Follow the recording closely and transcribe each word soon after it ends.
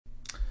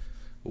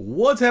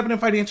What's happening,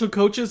 financial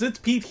coaches? It's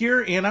Pete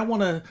here, and I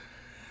want to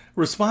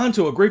respond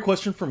to a great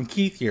question from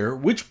Keith here.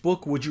 Which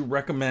book would you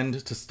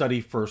recommend to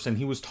study first? And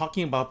he was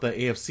talking about the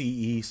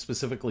AFCE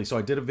specifically. So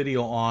I did a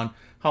video on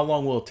how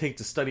long will it take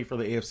to study for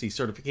the AFC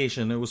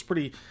certification. It was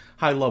pretty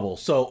high level.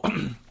 So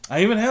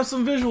I even have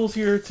some visuals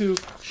here to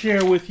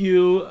share with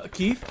you,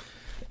 Keith.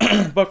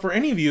 But for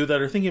any of you that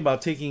are thinking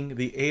about taking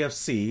the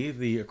AFC,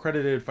 the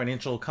Accredited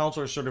Financial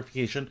Counselor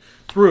Certification,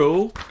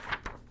 through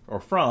or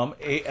from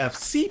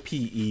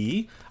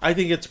AFCPE, I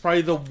think it's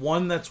probably the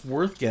one that's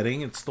worth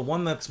getting. It's the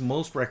one that's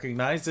most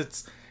recognized.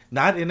 It's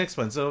not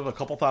inexpensive, a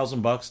couple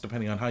 $1,000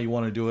 depending on how you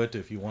want to do it.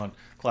 If you want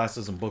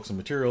classes and books and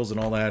materials and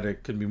all that,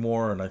 it could be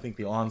more. And I think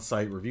the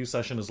on-site review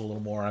session is a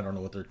little more. I don't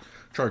know what they're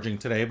charging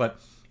today,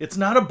 but it's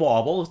not a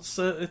bauble. It's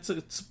a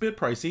bit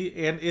pricey,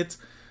 and it's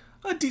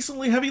a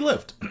decently heavy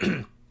lift.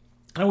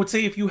 I would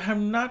say if you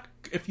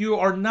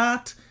are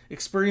not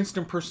experienced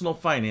in personal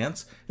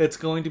finance, it's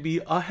going to be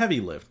a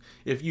heavy lift.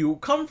 If you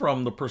come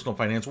from the personal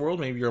finance world,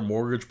 maybe you're a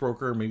mortgage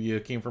broker, maybe you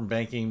came from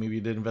banking, maybe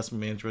you did investment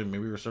management,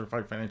 maybe you're a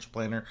certified financial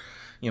planner,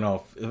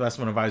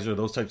 investment advisor,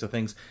 those types of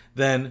things,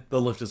 then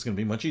the lift is going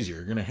to be much easier.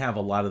 You're going to have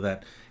a lot of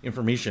that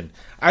information.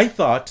 I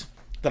thought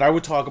that I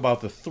would talk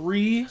about the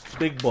three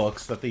big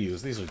books that they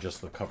use. These are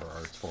just the cover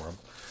arts for them.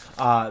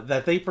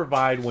 That they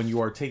provide when you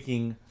are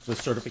taking the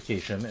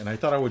certification. And I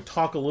thought I would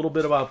talk a little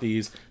bit about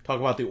these, talk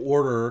about the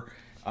order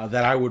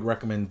that I would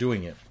recommend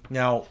doing it.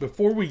 Now,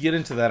 before we get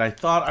into that, I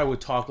thought I would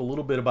talk a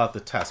little bit about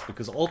the test,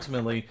 because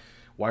ultimately,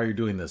 why you're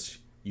doing this,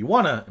 you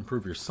want to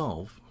improve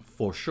yourself,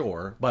 for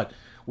sure, but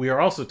we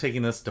are also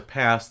taking this to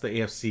pass the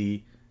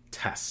AFC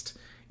test.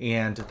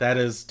 And that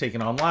is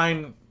taken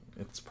online.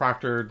 It's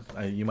proctored.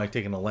 You might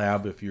take it in a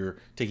lab if you're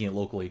taking it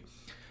locally.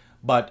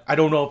 But I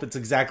don't know if it's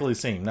exactly the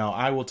same. Now,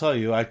 I will tell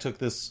you, I took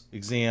this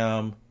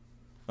exam,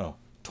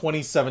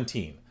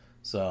 2017,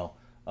 so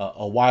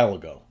a while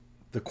ago.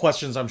 The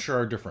questions, I'm sure,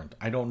 are different.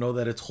 I don't know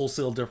that it's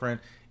wholesale different.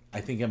 I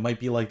think it might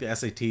be like the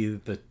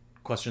SAT. The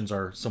questions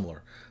are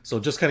similar. So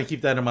just kind of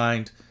keep that in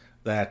mind,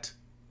 that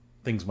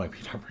things might be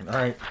different.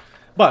 All right.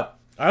 But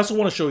I also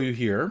want to show you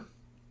here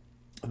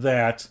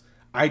that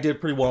I did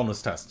pretty well on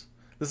this test.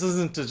 This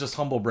isn't to just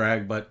humble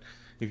brag, but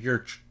if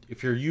you're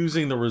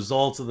using the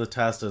results of the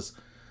test as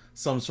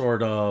some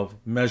sort of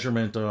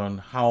measurement on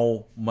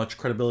how much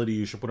credibility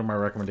you should put in my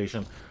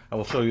recommendation, I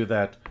will show you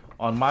that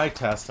on my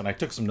test, and I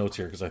took some notes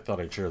here because I thought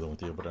I'd share them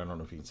with you, but I don't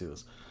know if you can see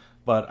this.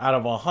 But out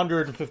of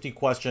 150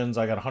 questions,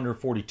 I got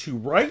 142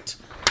 right,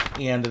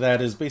 and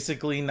that is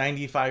basically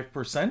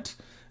 95%.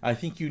 I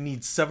think you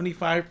need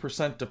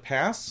 75% to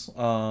pass.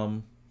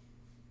 The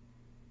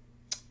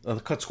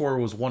cut score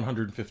was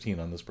 115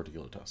 on this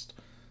particular test.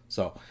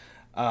 So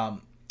I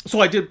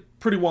did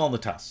pretty well on the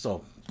test,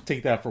 so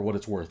take that for what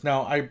it's worth.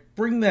 Now, I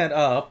bring that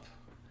up.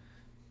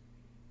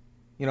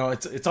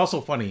 It's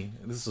also funny.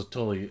 This is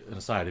totally an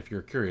aside if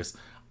you're curious.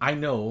 I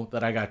know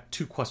that I got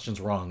 2 questions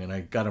wrong, and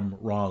I got them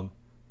wrong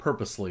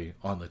purposely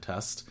on the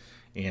test.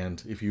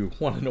 And if you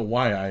want to know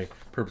why I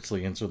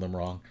purposely answered them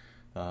wrong,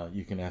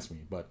 you can ask me.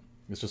 But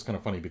it's just kind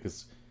of funny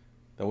because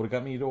that would have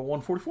got me to a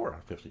 144 out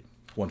of 50.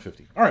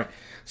 150. All right.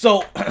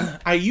 So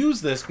I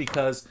use this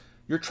because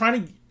you're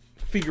trying to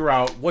figure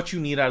out what you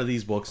need out of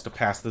these books to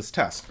pass this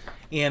test.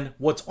 And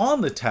what's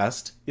on the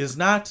test is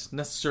not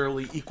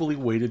necessarily equally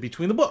weighted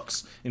between the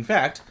books. In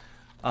fact,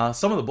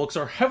 some of the books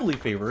are heavily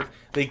favored.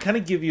 They kind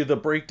of give you the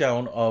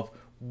breakdown of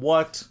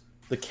what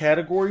the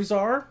categories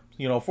are.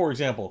 For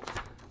example,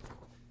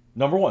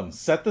 number 1,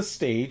 set the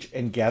stage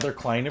and gather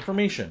client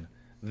information.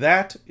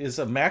 That is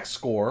a max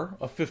score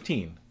of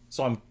 15.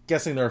 So I'm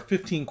guessing there are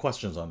 15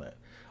 questions on that.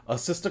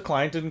 Assist a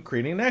client in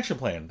creating an action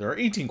plan. There are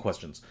 18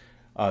 questions.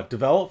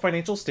 Develop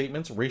financial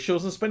statements,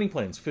 ratios, and spending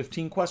plans,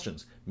 15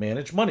 questions.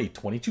 Manage money,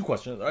 22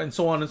 questions, and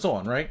so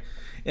on, right?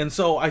 And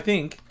so I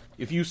think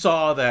if you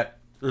saw that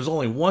there's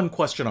only 1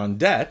 question on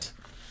debt,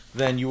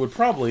 then you would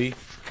probably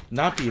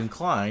not be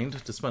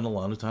inclined to spend a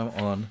lot of time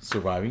on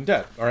surviving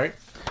debt, all right?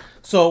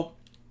 So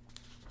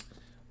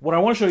what I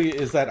want to show you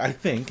is that I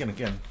think, and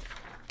again,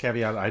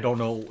 caveat, I don't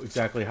know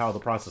exactly how the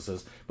process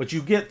is, but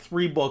you get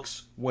 3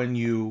 books or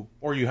you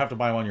have to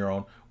buy them on your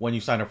own when you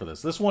sign up for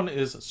this. This one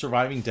is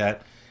Surviving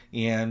Debt,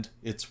 and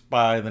it's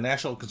by the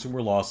National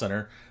Consumer Law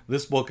Center.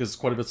 This book is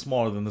quite a bit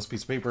smaller than this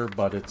piece of paper,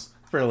 but it's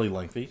fairly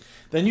lengthy.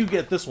 Then you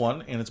get this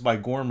one, and it's by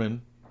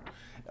Gorman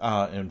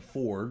and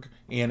Forg,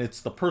 and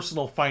it's the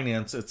personal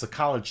finance. It's a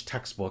college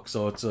textbook,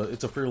 so it's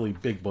a fairly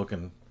big book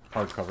and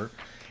hardcover.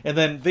 And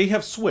then they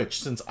have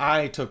switched, since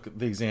I took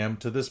the exam,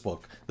 to this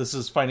book. This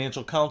is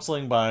Financial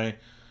Counseling by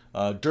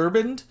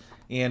Durbin,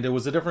 and it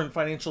was a different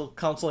financial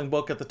counseling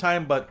book at the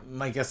time, but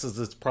my guess is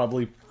it's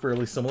probably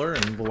fairly similar,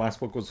 and the last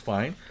book was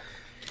fine.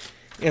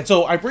 And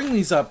so I bring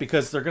these up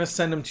because they're going to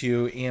send them to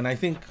you, and I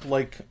think,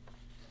 like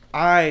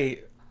I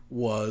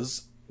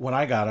was when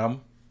I got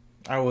them,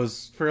 I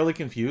was fairly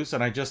confused,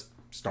 and I just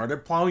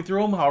started plowing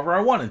through them however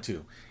I wanted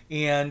to.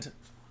 And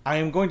I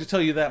am going to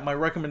tell you that my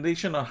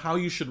recommendation on how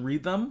you should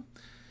read them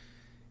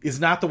is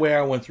not the way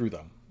I went through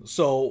them.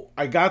 So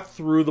I got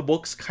through the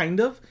books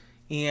kind of,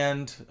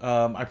 and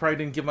I probably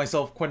didn't give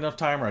myself quite enough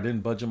time, or I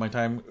didn't budget my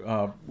time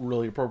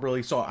really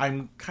appropriately. So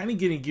I'm kind of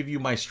going to give you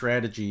my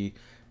strategy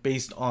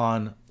based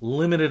on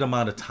limited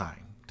amount of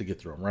time to get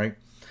through them, right?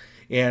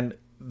 And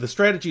the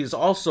strategy is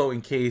also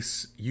in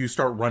case you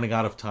start running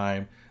out of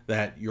time,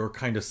 that you're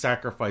kind of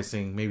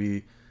sacrificing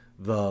maybe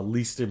the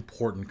least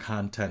important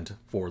content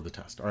for the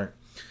test. All right.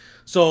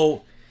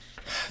 So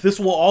this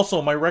will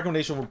also, my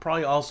recommendation will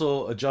probably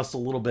also adjust a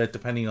little bit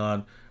depending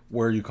on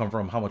where you come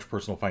from, how much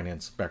personal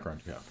finance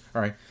background you have.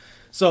 All right.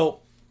 So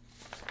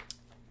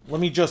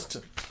let me just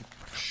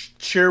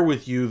share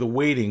with you the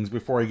weightings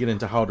before I get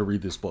into how to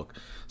read this book.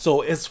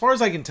 So as far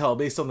as I can tell,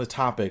 based on the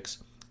topics,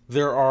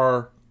 there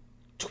are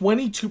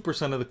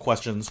 22% of the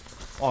questions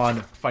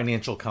on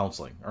financial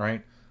counseling. All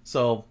right.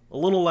 So a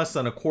little less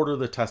than a quarter of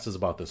the test is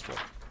about this book.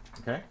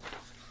 Okay.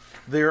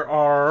 There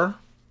are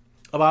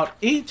about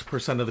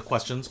 8% of the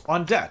questions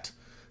on debt.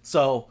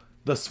 So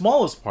the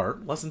smallest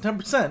part, less than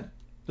 10%,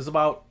 is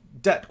about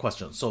debt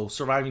questions. So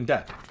surviving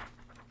debt.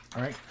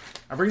 All right.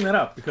 I bring that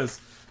up because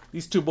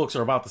these two books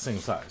are about the same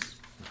size.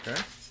 Okay.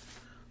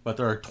 But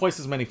there are twice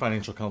as many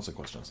financial counseling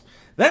questions.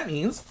 That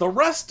means the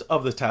rest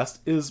of the test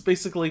is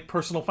basically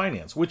personal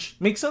finance, which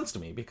makes sense to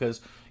me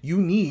because you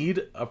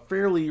need a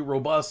fairly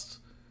robust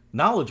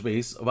knowledge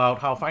base about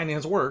how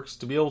finance works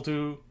to be able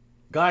to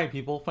guide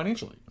people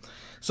financially.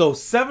 So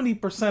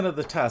 70% of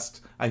the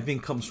test, I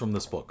think, comes from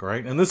this book, all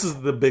right? And this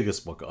is the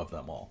biggest book of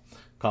them all.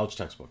 College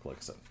textbook, like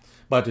I said.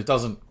 But it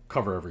doesn't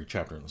cover every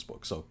chapter in this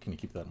book, so can you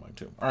keep that in mind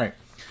too? All right.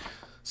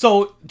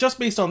 So just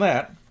based on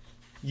that,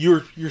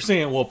 you're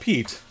saying, well,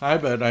 Pete, I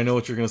bet I know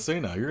what you're going to say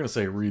now. You're going to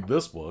say, read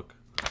this book.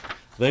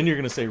 Then you're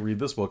going to say, read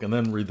this book, and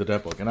then read the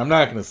debt book. And I'm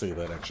not going to say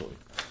that, actually.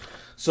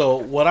 So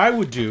what I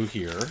would do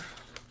here,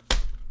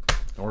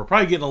 and we're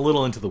probably getting a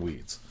little into the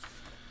weeds,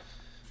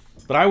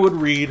 but I would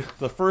read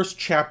the first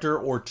chapter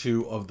or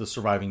two of the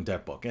Surviving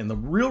Debt book. And the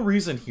real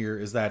reason here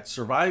is that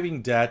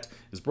Surviving Debt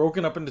is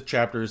broken up into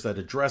chapters that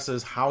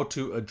addresses how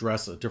to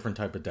address a different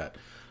type of debt.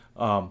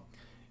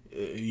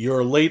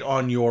 You're late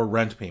on your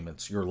rent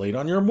payments. You're late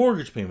on your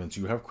mortgage payments.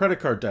 You have credit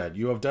card debt.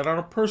 You have debt on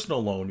a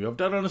personal loan. You have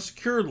debt on a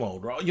secured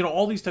loan. You know,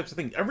 all these types of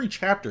things. Every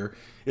chapter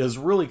is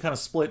really kind of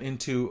split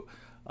into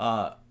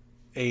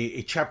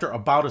a chapter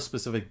about a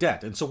specific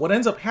debt. And so what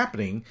ends up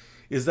happening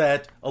is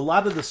that a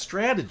lot of the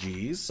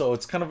strategies, so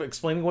it's kind of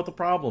explaining what the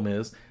problem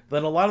is,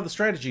 then a lot of the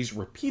strategies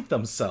repeat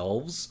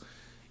themselves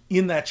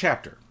in that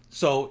chapter.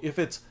 So if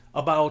it's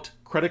about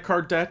credit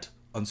card debt,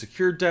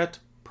 unsecured debt,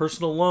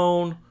 personal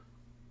loan,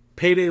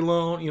 payday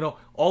loan, you know,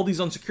 all these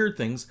unsecured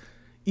things,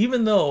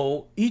 even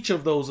though each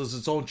of those is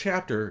its own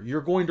chapter, you're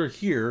going to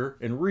hear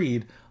and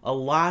read a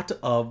lot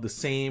of the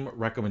same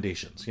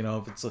recommendations. You know,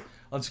 if it's an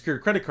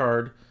unsecured credit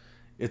card,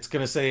 it's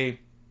going to say,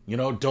 you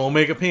know, don't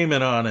make a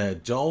payment on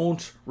it.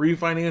 Don't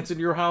refinance into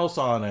your house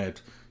on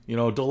it. You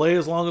know, delay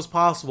as long as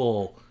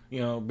possible,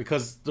 you know,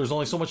 because there's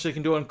only so much they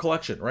can do on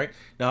collection, right?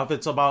 Now, if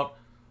it's about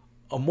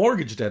a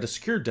mortgage debt, a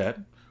secured debt,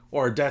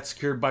 or a debt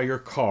secured by your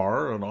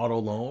car, an auto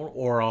loan,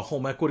 or a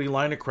home equity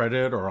line of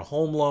credit, or a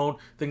home loan,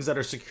 things that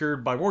are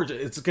secured by mortgage,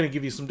 it's going to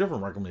give you some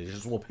different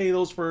recommendations. We'll pay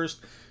those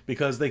first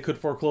because they could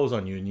foreclose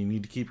on you and you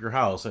need to keep your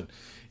house, and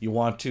you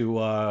want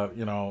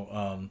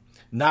to,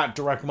 not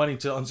direct money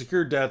to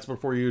unsecured debts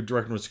before you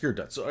direct them to secured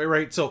debts. So,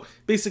 right? So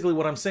basically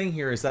what I'm saying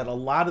here is that a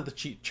lot of the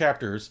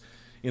chapters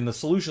in the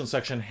solution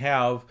section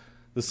have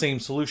the same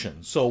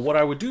solution. So what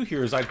I would do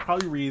here is I'd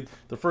probably read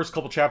the first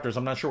couple chapters,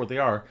 I'm not sure what they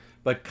are,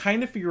 but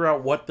kind of figure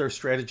out what their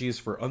strategy is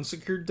for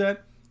unsecured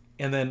debt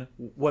and then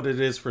what it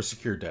is for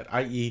secured debt,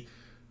 i.e.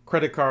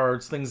 credit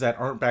cards, things that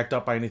aren't backed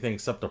up by anything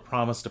except a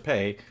promise to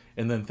pay,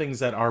 and then things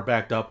that are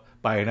backed up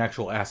by an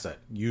actual asset,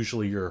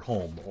 usually your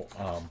home,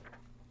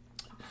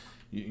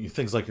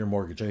 things like your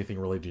mortgage, anything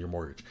related to your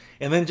mortgage.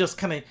 And then just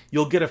kind of,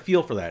 you'll get a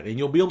feel for that, and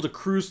you'll be able to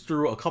cruise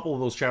through a couple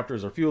of those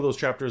chapters, or a few of those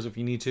chapters if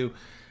you need to,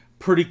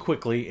 pretty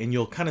quickly, and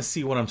you'll kind of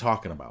see what I'm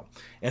talking about.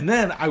 And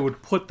then I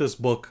would put this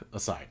book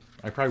aside.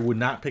 I probably would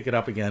not pick it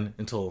up again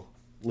until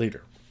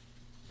later.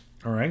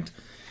 All right?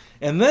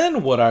 And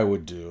then what I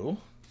would do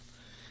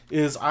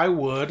is I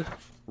would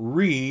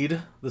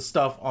read the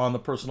stuff on the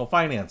personal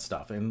finance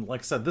stuff. And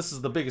like I said, this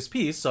is the biggest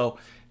piece, so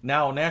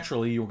now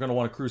naturally you're going to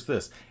want to cruise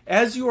this.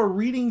 As you are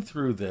reading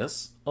through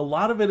this, a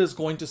lot of it is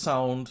going to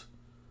sound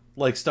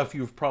like stuff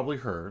you've probably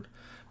heard,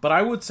 but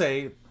I would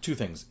say two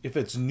things. If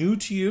it's new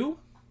to you,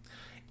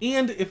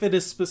 and if it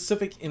is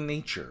specific in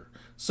nature.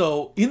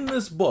 So in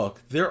this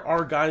book, there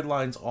are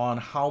guidelines on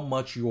how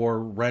much your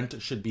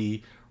rent should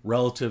be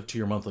relative to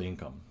your monthly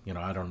income. You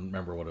know, I don't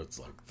remember what it's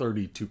like,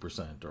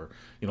 32%, or,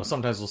 you know,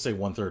 sometimes they'll say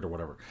 1/3 or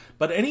whatever.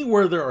 But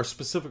anywhere there are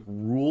specific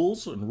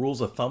rules and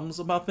rules of thumbs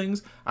about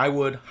things, I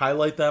would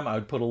highlight them. I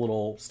would put a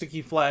little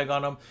sticky flag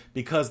on them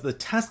because the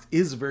test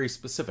is very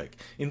specific.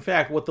 In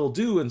fact, what they'll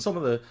do in some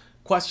of the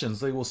questions,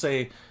 they will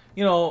say,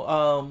 you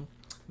know,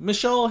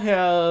 Michelle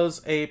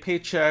has a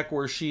paycheck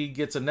where she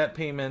gets a net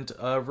payment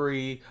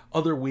every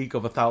other week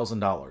of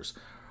 $1,000.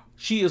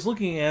 She is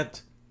looking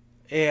at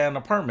an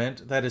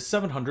apartment that is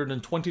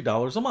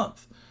 $720 a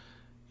month.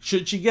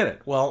 Should she get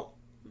it? Well,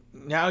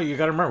 now you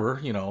got to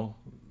remember, you know,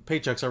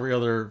 paychecks every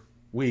other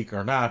week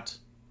are not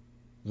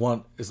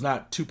is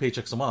not 2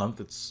 paychecks a month.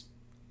 It's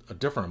a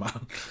different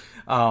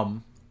amount.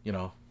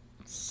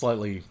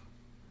 Slightly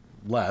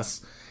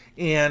less.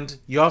 And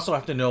you also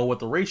have to know what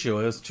the ratio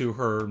is to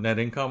her net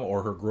income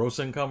or her gross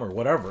income or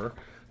whatever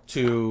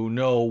to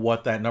know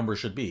what that number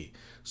should be.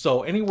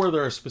 So anywhere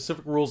there are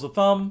specific rules of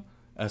thumb,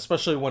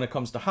 especially when it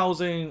comes to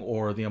housing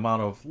or the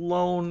amount of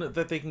loan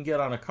that they can get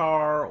on a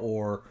car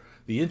or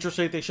the interest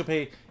rate they should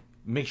pay,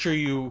 make sure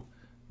you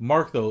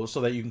mark those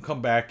so that you can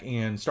come back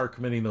and start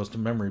committing those to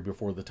memory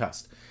before the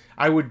test.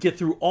 I would get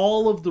through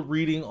all of the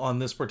reading on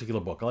this particular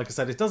book. Like I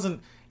said, it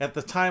doesn't, at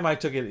the time I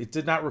took it, it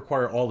did not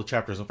require all the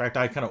chapters. In fact,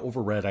 I kind of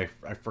overread.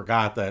 I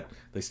forgot that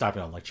they stopped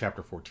it on like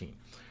chapter 14.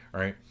 All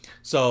right.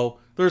 So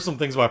there's some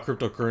things about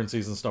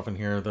cryptocurrencies and stuff in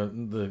here.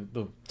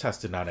 The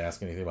test did not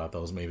ask anything about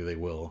those. Maybe they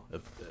will,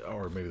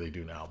 or maybe they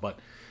do now. But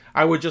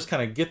I would just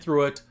kind of get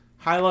through it,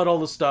 highlight all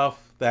the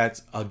stuff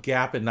that's a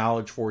gap in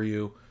knowledge for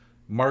you,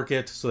 mark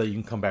it so that you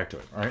can come back to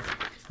it. All right.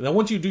 And then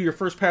once you do your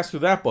first pass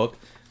through that book,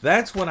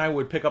 that's when I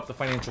would pick up the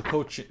financial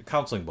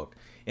counseling book.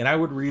 And I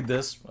would read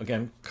this,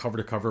 again, cover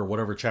to cover,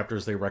 whatever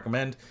chapters they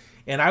recommend.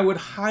 And I would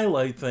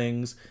highlight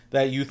things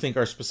that you think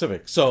are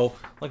specific. So,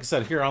 like I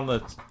said, here on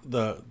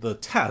the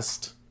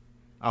test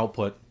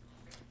output,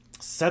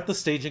 set the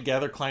stage and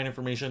gather client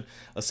information,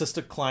 assist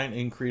a client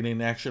in creating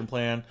an action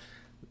plan.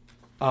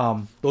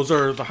 Those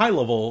are the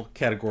high-level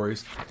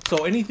categories.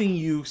 So anything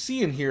you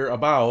see in here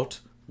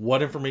about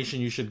what information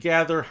you should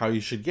gather, how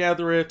you should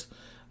gather it,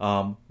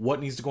 what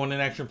needs to go in an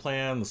action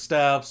plan, the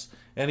steps,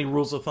 any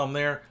rules of thumb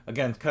there.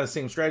 Again, kind of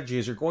same strategy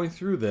as you're going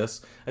through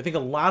this. I think a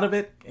lot of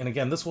it, and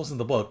again, this wasn't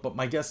the book, but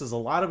my guess is a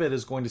lot of it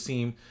is going to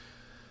seem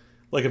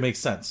like it makes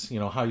sense. You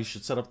know, how you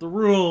should set up the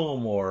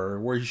room or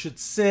where you should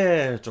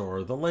sit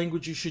or the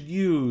language you should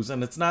use.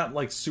 And it's not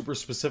like super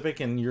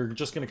specific, and you're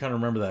just going to kind of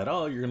remember that.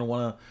 Oh, you're going to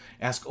want to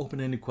ask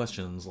open-ended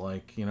questions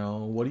like,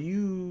 what do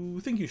you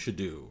think you should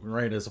do,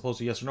 right? As opposed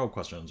to yes or no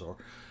questions, or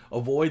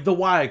avoid the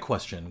why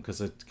question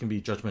because it can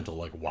be judgmental,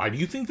 like, why do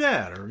you think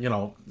that?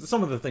 Or,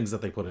 some of the things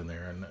that they put in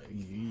there, and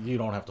you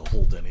don't have to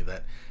hold to any of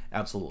that,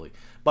 absolutely.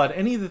 But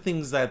any of the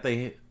things that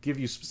they give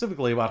you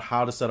specifically about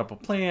how to set up a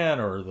plan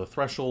or the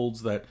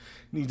thresholds that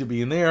need to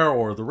be in there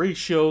or the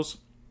ratios,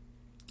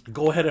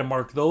 go ahead and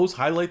mark those,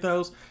 highlight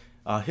those,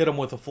 hit them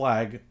with a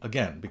flag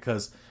again.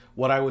 Because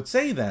what I would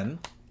say then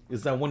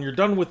is that when you're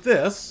done with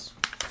this,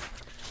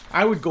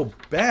 I would go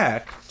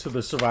back to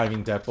the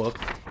Surviving Debt book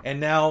and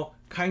now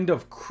kind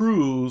of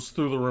cruise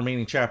through the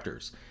remaining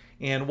chapters.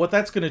 And what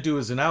that's going to do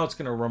is now it's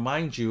going to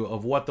remind you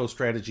of what those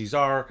strategies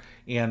are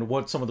and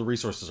what some of the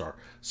resources are.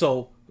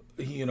 So,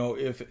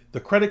 if the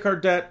credit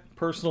card debt,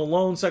 personal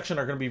loan section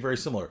are going to be very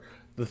similar.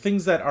 The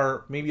things that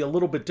are maybe a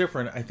little bit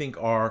different, I think,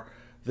 are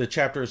the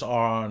chapters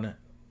on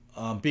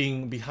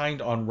being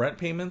behind on rent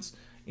payments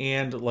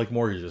and like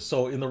mortgages.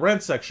 So in the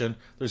rent section,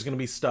 there's going to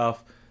be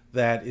stuff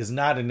that is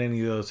not in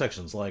any of those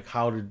sections, like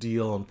how to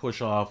deal and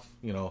push off,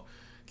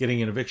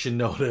 getting an eviction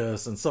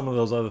notice and some of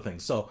those other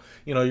things. So,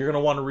 you're going to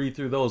want to read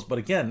through those. But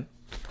again,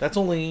 that's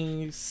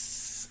only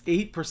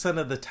 8%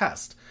 of the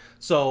test.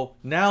 So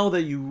now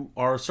that you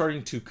are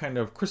starting to kind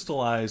of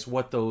crystallize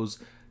what those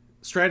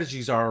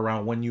strategies are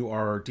around when you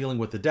are dealing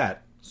with the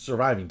debt,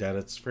 surviving debt,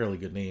 it's a fairly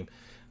good name,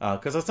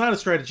 because it's not a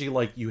strategy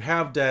like you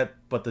have debt,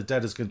 but the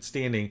debt is good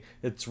standing.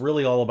 It's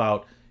really all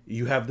about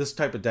you have this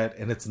type of debt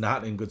and it's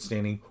not in good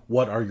standing.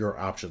 What are your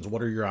options?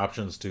 What are your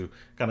options to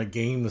kind of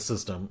game the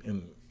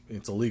system?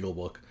 It's a legal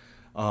book,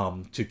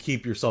 to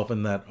keep yourself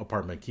in that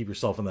apartment, keep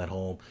yourself in that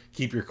home,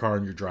 keep your car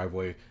in your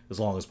driveway as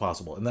long as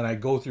possible. And then I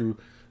go through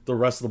the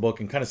rest of the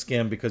book and kind of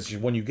skim, because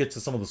when you get to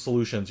some of the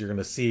solutions, you're going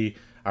to see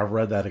I've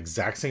read that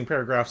exact same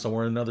paragraph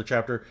somewhere in another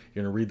chapter.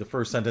 You're going to read the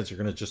first sentence, you're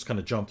going to just kind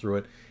of jump through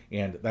it,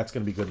 and that's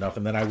going to be good enough.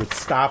 And then I would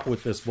stop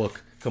with this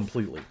book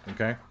completely,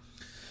 okay?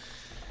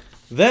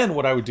 Then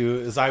what I would do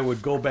is I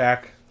would go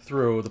back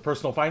through the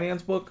personal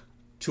finance book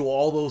to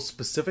all those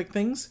specific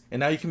things,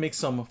 and now you can make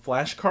some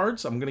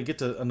flashcards. I'm going to get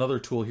to another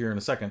tool here in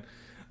a second.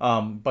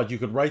 But you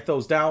could write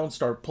those down,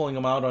 start pulling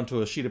them out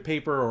onto a sheet of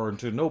paper or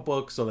into a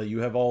notebook so that you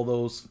have all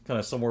those kind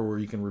of somewhere where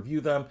you can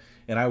review them.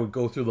 And I would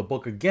go through the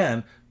book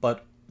again,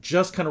 but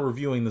just kind of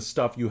reviewing the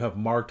stuff you have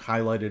marked,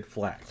 highlighted,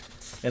 flagged.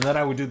 And then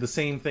I would do the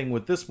same thing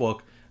with this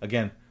book,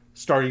 again,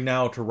 starting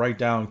now to write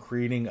down,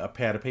 creating a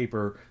pad of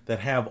paper that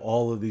have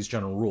all of these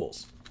general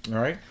rules. All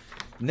right?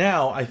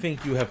 Now, I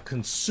think you have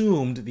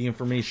consumed the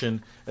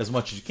information as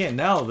much as you can.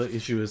 Now the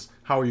issue is,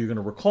 how are you going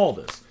to recall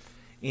this?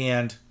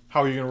 And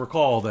how are you going to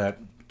recall that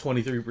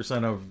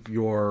 23% of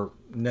your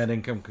net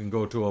income can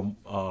go to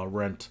a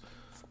rent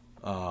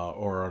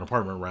or an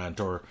apartment rent,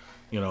 or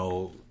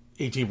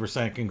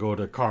 18% can go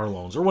to car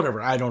loans or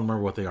whatever. I don't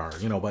remember what they are,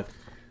 but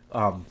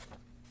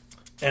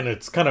and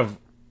it's kind of,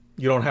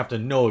 you don't have to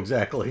know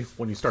exactly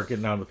when you start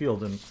getting out in the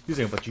field and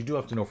using it, but you do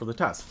have to know for the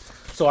test.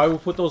 So I will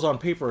put those on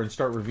paper and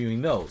start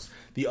reviewing those.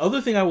 The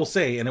other thing I will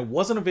say, and it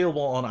wasn't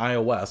available on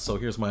iOS, so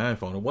here's my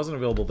iPhone, it wasn't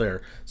available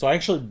there. So I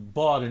actually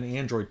bought an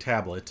Android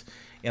tablet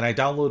and I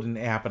downloaded an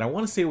app, and I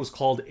want to say it was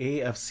called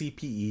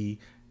AFCPE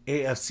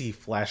AFC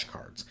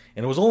flashcards.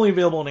 And it was only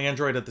available on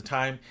Android at the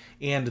time.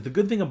 And the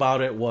good thing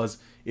about it was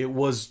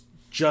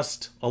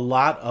just a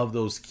lot of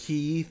those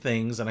key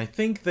things. And I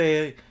think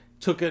they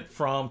took it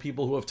from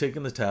people who have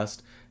taken the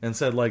test and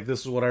said, like,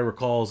 this is what I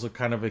recall as a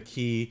kind of a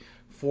key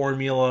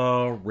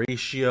formula,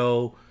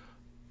 ratio,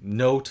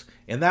 note.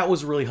 And that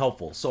was really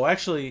helpful. So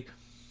actually,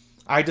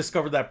 I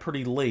discovered that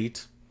pretty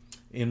late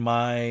in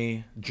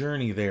my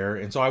journey there.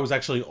 And so I was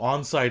actually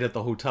on site at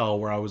the hotel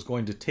where I was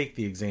going to take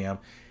the exam.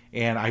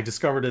 And I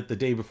discovered it the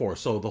day before.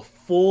 So the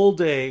full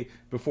day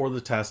before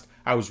the test,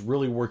 I was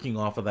really working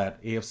off of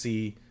that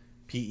AFC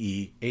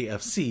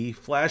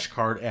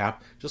flashcard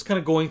app, just kind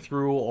of going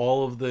through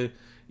all of the,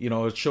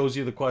 it shows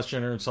you the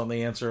question or something,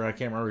 the answer. I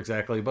can't remember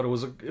exactly, but it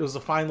was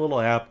a fine little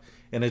app,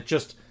 and it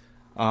just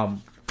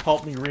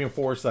helped me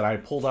reinforce that I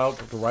pulled out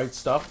the right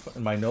stuff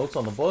in my notes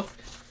on the book.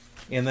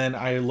 And then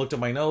I looked at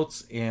my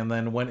notes and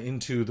then went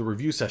into the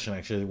review session.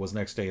 Actually, it was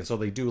next day. And so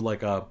they do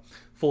like a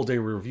full day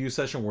review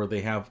session where they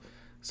have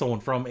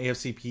someone from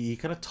AFCPE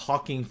kind of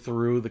talking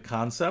through the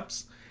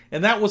concepts.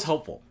 And that was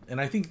helpful.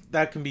 And I think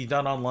that can be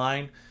done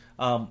online.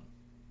 And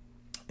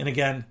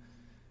again,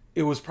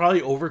 it was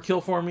probably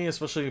overkill for me,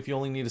 especially if you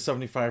only need a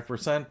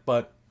 75%,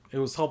 but it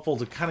was helpful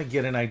to kind of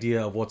get an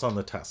idea of what's on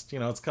the test.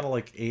 It's kind of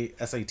like a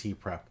SAT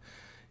prep.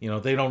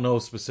 They don't know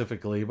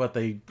specifically, but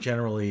they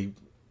generally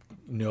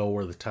know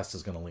where the test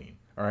is going to lean.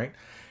 All right.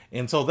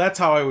 And so that's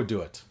how I would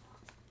do it.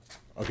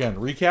 Again,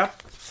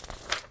 recap.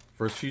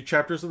 First few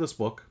chapters of this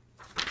book.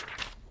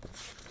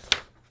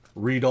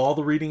 Read all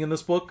the reading in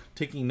this book,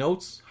 taking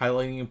notes,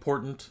 highlighting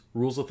important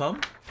rules of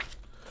thumb.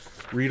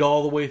 Read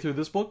all the way through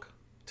this book,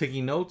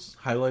 taking notes,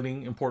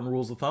 highlighting important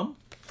rules of thumb.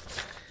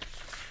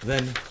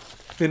 Then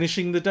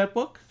finishing the debt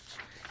book,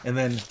 and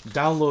then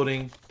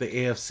downloading the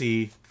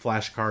AFC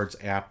flashcards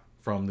app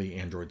from the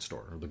Android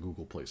store or the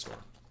Google Play Store.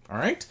 All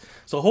right.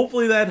 So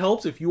hopefully that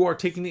helps if you are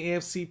taking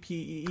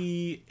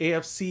the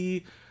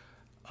AFC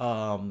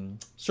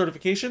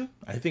certification.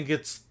 I think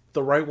it's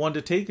the right one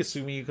to take,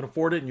 assuming you can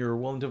afford it and you're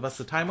willing to invest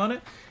the time on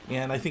it.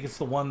 And I think it's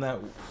the one that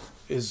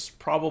is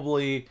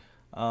probably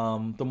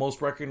the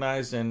most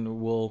recognized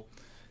and will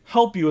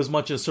help you as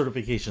much as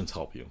certifications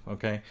help you.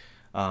 Okay.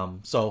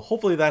 So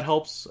hopefully that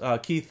helps.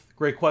 Keith,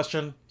 great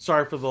question.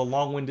 Sorry for the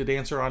long-winded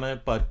answer on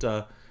it, but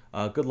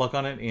good luck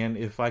on it. And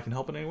if I can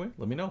help in any way,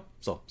 let me know.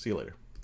 So see you later.